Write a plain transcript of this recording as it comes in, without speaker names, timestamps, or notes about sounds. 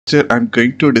lecture I'm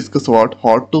going to discuss about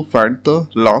how to find the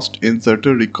last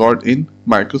inserted record in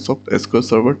Microsoft SQL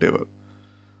Server table.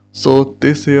 So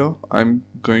this here I'm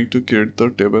going to create the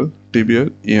table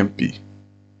TBL EMP.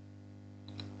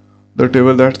 The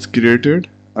table that's created,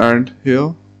 and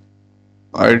here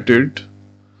I did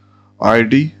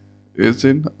ID is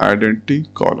in identity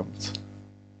columns.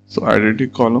 So identity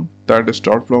column that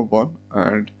start from 1,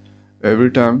 and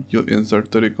every time you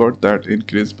insert the record that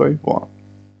increase by 1.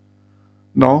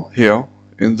 Now here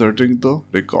inserting the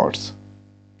records.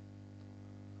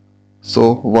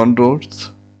 So one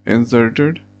rows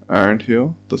inserted, and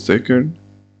here the second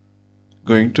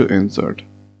going to insert.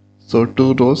 So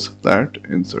 2 rows that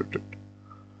inserted.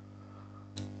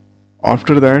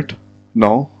 After that,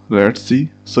 now let's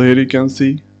see. So here you can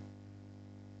see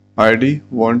ID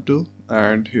 1 2,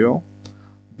 and here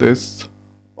this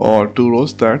 2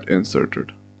 rows that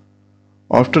inserted.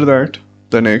 After that,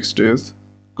 the next is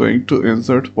going to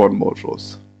insert one more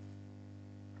rows.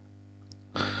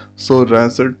 So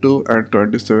Razer 2 and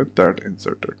 27 that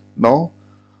inserted. Now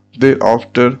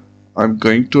thereafter I'm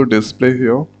going to display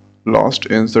here last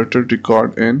inserted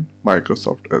record in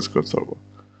Microsoft SQL Server.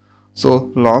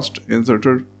 So last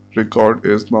inserted record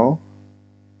is now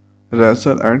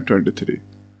Razer and 23.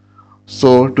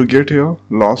 So to get here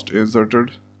last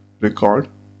inserted record,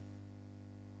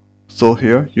 so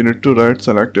here you need to write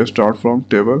select a start from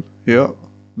table, here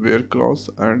where clause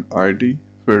and ID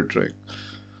filtering.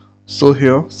 So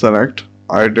here select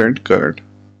ident current,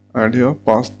 and here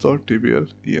pass the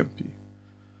TBL EMP.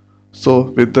 So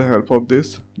with the help of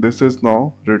this is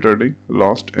now returning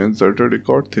last inserted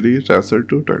record 3 Razer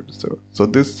to 27. So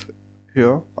this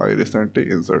here I recently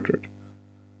inserted.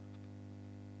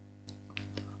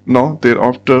 Now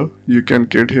thereafter you can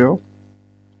get here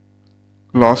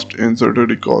last inserted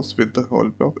records with the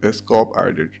help of a scope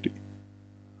identity.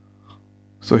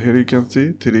 So here you can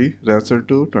see 3 Razer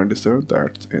to 27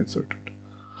 that's inserted.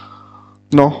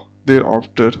 Now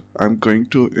thereafter I'm going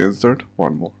to insert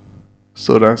one more.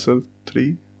 So Razer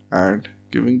 3 and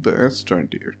giving the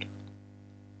S28.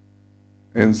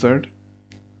 Insert.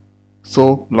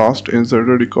 So last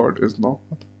inserted record is now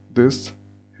this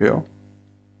here.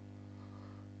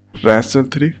 Razer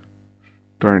 3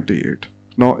 28.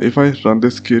 Now if I run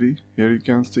this query, here you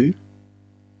can see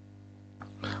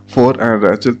 4 and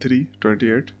Razer 3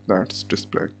 28 that's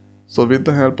displayed. So with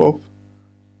the help of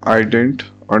ident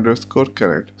underscore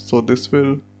current, so this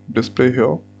will display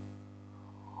here.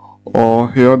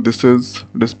 Here this is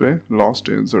display last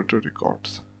inserted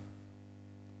records,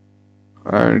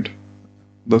 and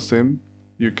the same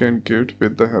you can get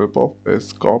with the help of a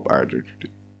scope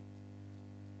identity.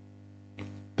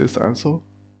 This also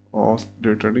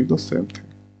returning the same thing.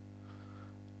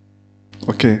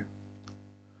 Okay,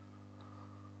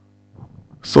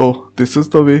 so this is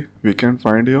the way we can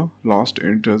find your last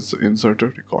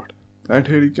inserted record. And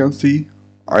here you can see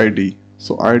ID.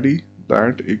 So ID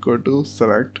that equal to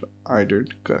select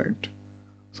ident current.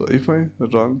 So if I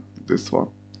run this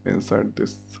one inside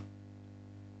this,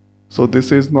 so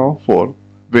this is now 4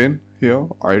 when here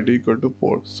ID equal to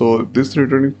 4. So this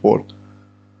returning 4.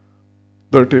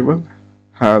 The table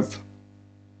has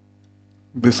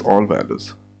this all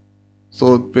values.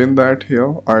 So when that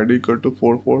here ID equal to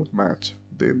 4 match,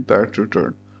 then that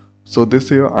return. So this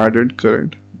here ident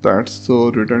current that's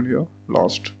so written here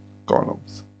last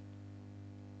columns.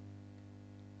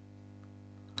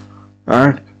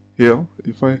 And here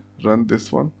if I run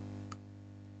this one,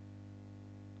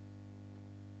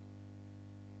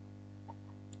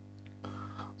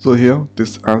 so here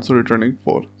this also returning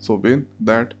 4. So when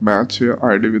that match here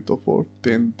ID with the 4,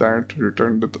 then that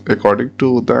returned according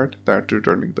to that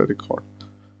returning the record.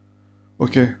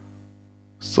 Okay,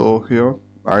 so here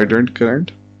ident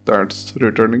current that's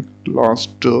returning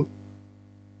last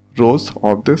rows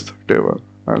of this table,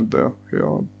 and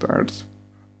here that's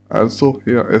also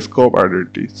here a scope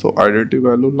identity. So identity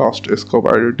value last scope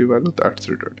identity value that's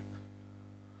returned.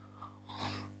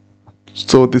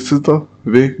 So this is the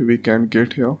way we can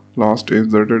get here last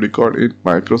inserted record in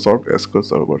Microsoft SQL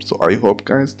Server. So I hope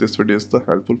guys this video is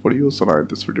helpful for you. So now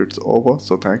this video is over.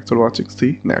 So thanks for watching.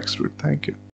 See you next video. Thank you.